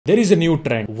There is a new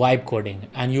trend, vibe coding,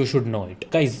 and you should know it.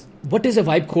 Guys, what is a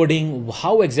vibe coding?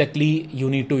 How exactly you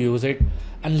need to use it?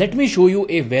 And let me show you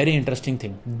a very interesting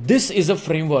thing. This is a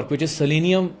framework, which is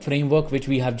Selenium framework, which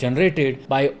we have generated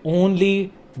by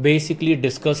only basically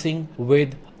discussing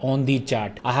with on the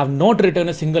chat. I have not written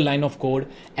a single line of code.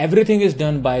 Everything is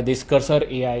done by this Cursor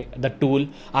AI, the tool.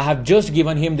 I have just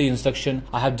given him the instruction.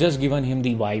 I have just given him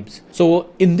the vibes. So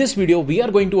in this video, we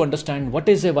are going to understand what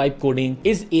is a vibe coding.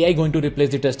 Is AI going to replace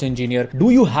the test engineer?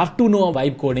 Do you have to know a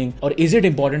vibe coding, or is it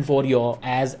important for you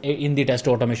in the test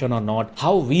automation or not?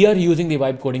 How we are using the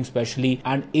vibe coding specially,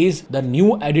 and is the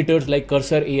new editors like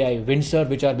Cursor AI, Windsor,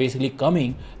 which are basically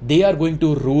coming, they are going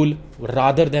to rule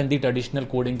rather than the traditional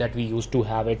coding that we used to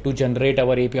have it to generate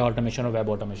our API automation or web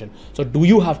automation. So do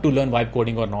you have to learn vibe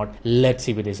coding or not? Let's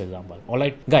see with this example. All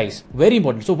right, guys, very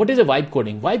important. So what is a vibe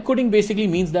coding? Vibe coding basically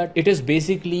means that it is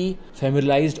basically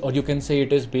familiarized, or you can say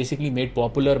it is basically made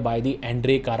popular by the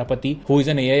Andre Karapati, who is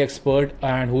an AI expert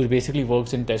and who basically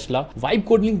works in Tesla. Vibe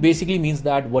coding basically means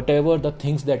that whatever the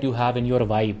things that you have in your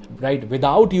vibe, right,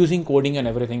 without using coding and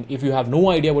everything, if you have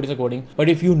no idea what is a coding, but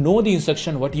if you know the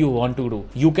instruction, what you want to do,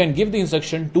 you can give the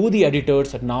instruction to the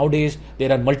editors. Nowadays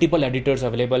there are multiple editors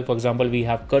available. For example, we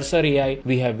have Cursor AI,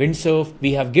 we have Windsurf,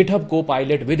 we have GitHub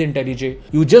Copilot with IntelliJ.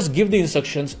 You just give the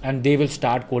instructions and they will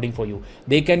start coding for you.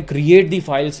 They can create the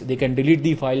files, they can delete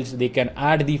the files, they can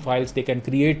add the files, they can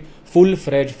create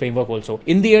full-fledged framework also.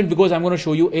 In the end, because I'm going to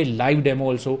show you a live demo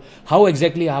also, how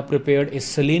exactly I have prepared a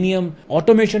Selenium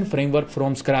automation framework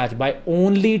from scratch by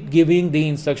only giving the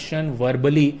instruction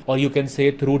verbally, or you can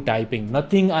say through typing.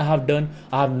 Nothing I have done.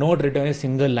 I have not written a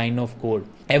single line of code.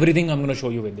 Everything I'm going to show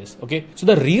you with this. Okay. So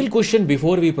the real question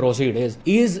before we proceed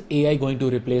is AI going to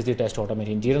replace the test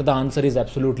automation engineer? The answer is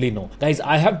absolutely no. Guys,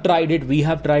 I have tried it. We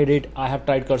have tried it. I have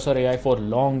tried Cursor AI for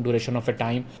long duration of a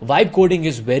time. Vibe coding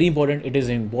is very important. It is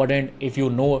important if you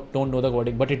don't know the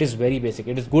coding, but it is very basic.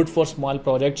 It is good for small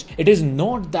projects. It is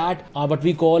not that what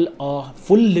we call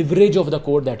full leverage of the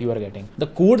code that you are getting. The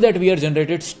code that we are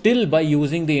generated still by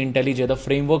using the IntelliJ, the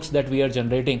frameworks that we are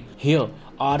generating here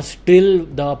are still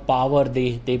the power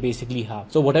they basically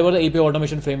have. So whatever the API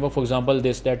automation framework, for example,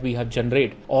 this that we have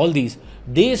generate, all these,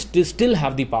 they still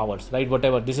have the powers, right?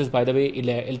 Whatever, this is by the way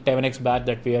 11x batch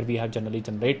that where we have generally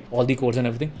generate all the codes and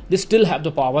everything. They still have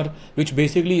the power, which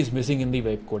basically is missing in the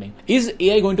web coding. Is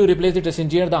AI going to replace the test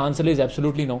engineer? The answer is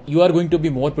absolutely no. You are going to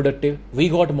be more productive. We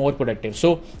got more productive.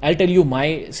 So I'll tell you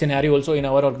my scenario also in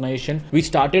our organization. We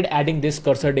started adding this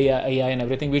Cursor AI and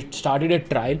everything. We started a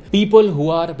trial. People who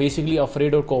are basically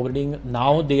afraid or coding,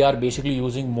 now they are basically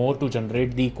using more to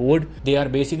generate the code. They are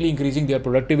basically increasing their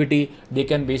productivity. They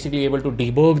can basically able to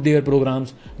debug their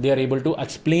programs. They are able to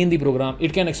explain the program.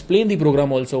 It can explain the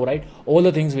program also, right? All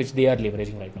the things which they are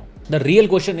leveraging right now. The real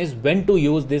question is when to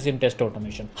use this in test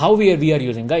automation. How we are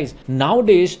using, guys.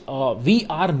 Nowadays, we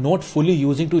are not fully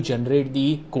using to generate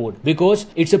the code because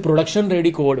it's a production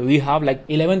ready code. We have like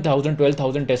 11,000,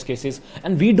 12,000 test cases,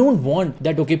 and we don't want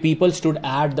that, okay, people should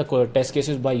add the test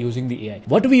cases by using the AI.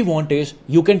 What we want is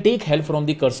you can take help from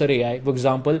the Cursor AI. For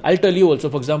example, I'll tell you also,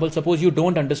 for example, suppose you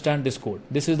don't understand this code.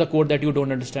 This is the code that you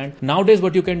don't understand. Nowadays,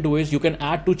 what you can do is you can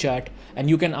add to chat and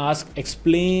you can ask,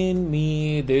 explain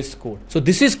me this code. So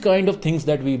this is kind of things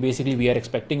that we are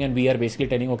expecting, and we are basically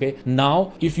telling, okay,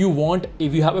 now if you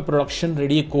have a production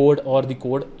ready code or the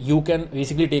code, you can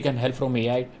basically take an help from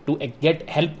AI to get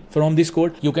help from this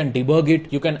code. You can debug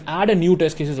it. You can add a new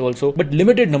test cases also, but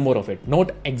limited number of it,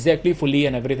 not exactly fully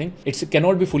and everything. It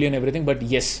cannot be fully and everything, but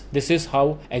yes, this is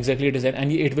how exactly it is,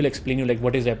 and it will explain you like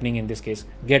what is happening in this case.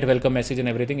 Get welcome message and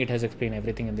everything. It has explained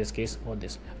everything in this case or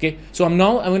this. Okay, so I'm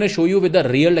going to show you with the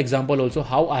real example also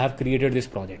how I have created this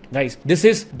project, guys. This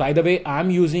is, by the way,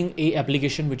 I'm using a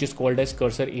application which is called as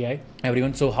Cursor AI,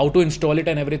 everyone. So how to install it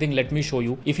and everything, let me show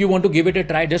you. If you want to give it a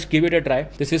try, just give it a try.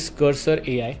 This is Cursor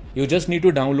AI. You just need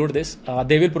to download this.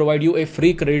 They will provide you a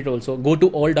free credit also. Go to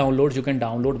all downloads. You can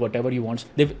download whatever you want.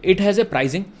 It has a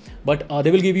pricing, but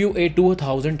they will give you a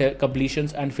 2,000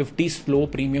 completions and 50 slow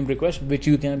premium requests, which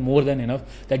you can more than enough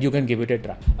that you can give it a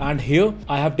try. And here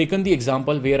I have taken the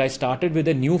example where I started with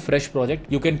a new fresh project.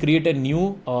 You can create a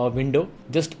new window,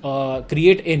 just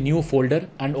create a new folder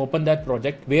and open that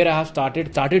project where I have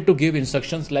started to give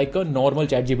instructions like a normal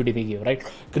chatgpt we give, right?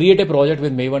 Create a project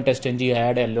with Maven test ng,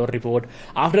 add a error report.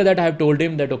 After that, I have told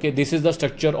him that, okay, this is the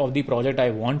structure of the project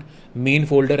I want: main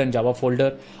folder and Java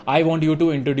folder. I want you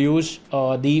to introduce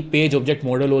the page object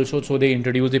model also. So they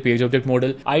introduced the page object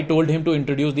model. I told him to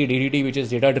introduce the DDT, which is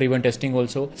data driven testing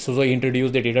also. So he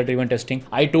introduced the data driven testing.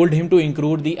 I told him to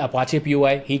include the Apache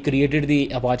POI. He created the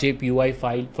Apache POI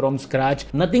file from scratch.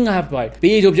 Nothing I have tried.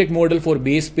 Page object model for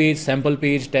base page, sample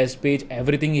page, test page,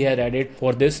 everything he has added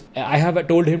for this. I have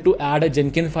told him to add a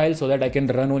Jenkins file so that I can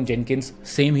run on Jenkins.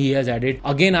 Same he has added.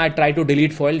 Again, I try to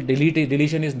delete file.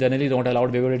 Deletion is generally not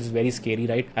allowed because it is very scary,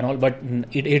 right? And all, but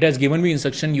it has given me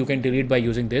instruction you can delete by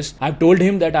using this. I've told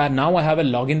him that now I have a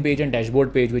login page and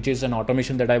dashboard page, which is an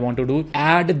automation that I want to do.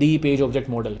 Add the page object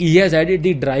model. He has added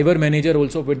the driver manager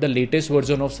also with the latest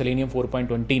version of Selenium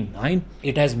 4.29.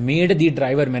 It has made the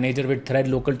driver manager with thread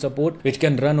local support, which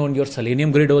can run on your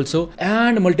Selenium grid also,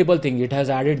 and multiple things. It has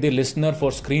added the listener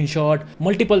for screenshot,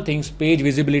 multiple things, page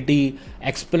visibility,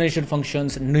 explanation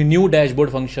functions, new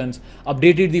dashboard functions,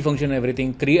 updated the function,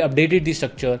 everything, updated the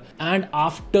structure. And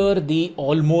after the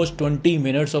almost 20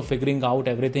 minutes of figuring out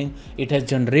everything, it has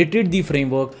generated the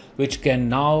framework which can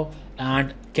now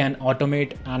and can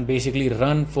automate and basically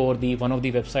run for the one of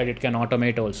the website. It can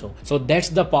automate also. So that's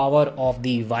the power of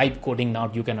the vibe coding.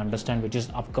 Now you can understand, which is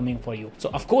upcoming for you. So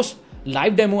of course,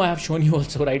 live demo I have shown you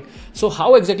also, right? So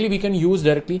how exactly we can use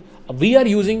directly? We are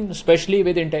using, especially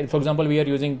with intent, for example, we are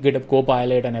using GitHub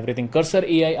Copilot and everything. Cursor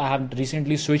AI, I have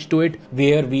recently switched to it,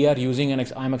 where we are using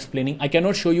and I'm explaining. I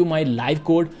cannot show you my live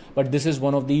code, but this is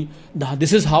one of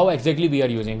this is how exactly we are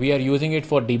using. We are using it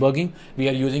for debugging. We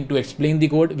are using to explain the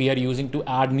code. We are using to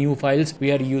add new files.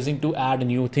 We are using to add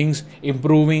new things,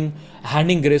 improving,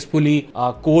 handling gracefully,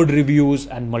 code reviews,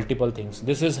 and multiple things.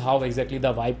 This is how exactly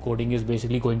the vibe coding is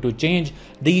basically going to change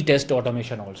the test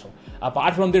automation also.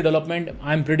 Apart from the development,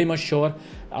 I'm pretty much sure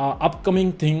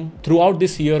upcoming thing throughout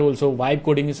this year also, vibe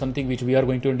coding is something which we are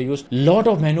going to introduce. Lot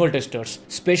of manual testers,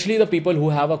 especially the people who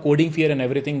have a coding fear and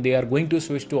everything, they are going to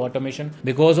switch to automation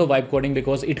because of vibe coding,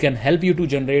 because it can help you to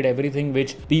generate everything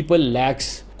which people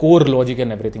lacks core logic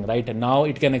and everything, right? And now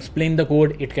it can explain the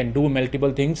code, it can do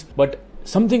multiple things, but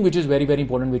something which is very, very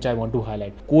important, which I want to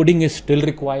highlight, coding is still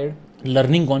required.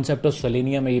 Learning concept of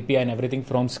Selenium API and everything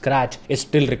from scratch is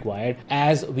still required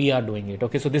as we are doing it.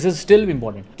 Okay, so this is still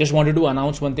important. Just wanted to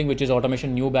announce one thing, which is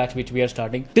automation new batch, which we are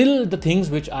starting. Till the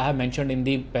things which I have mentioned in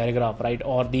the paragraph, right,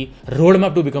 or the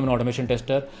roadmap to become an automation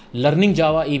tester, learning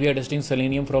Java API testing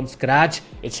Selenium from scratch,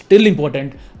 it's still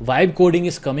important. Vibe coding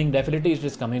is coming, definitely it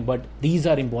is coming, but these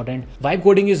are important. Vibe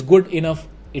coding is good enough.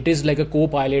 It is like a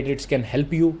co-pilot. It can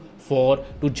help you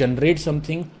to generate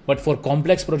something, but for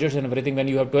complex projects and everything, when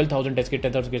you have 12,000 test kit,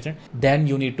 10,000 test kit, then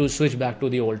you need to switch back to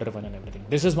the older one and everything.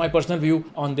 This is my personal view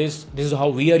on this. This is how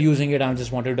we are using it. I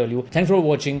just wanted to tell you. Thanks for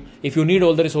watching. If you need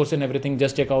all the resources and everything,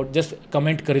 just check out, just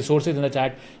comment resources in the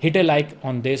chat, hit a like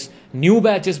on this. New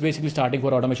batch is basically starting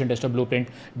for automation tester blueprint.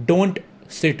 Don't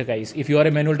sit, guys. If you are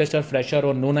a manual tester, fresher,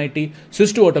 or non-IT,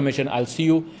 switch to automation. I'll see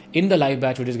you in the live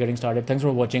batch, which is getting started. Thanks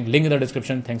for watching. Link in the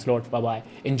description. Thanks a lot. Bye bye.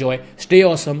 Enjoy. Stay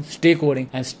awesome. Stay coding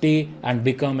and stay and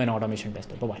become an automation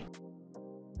tester. Bye bye.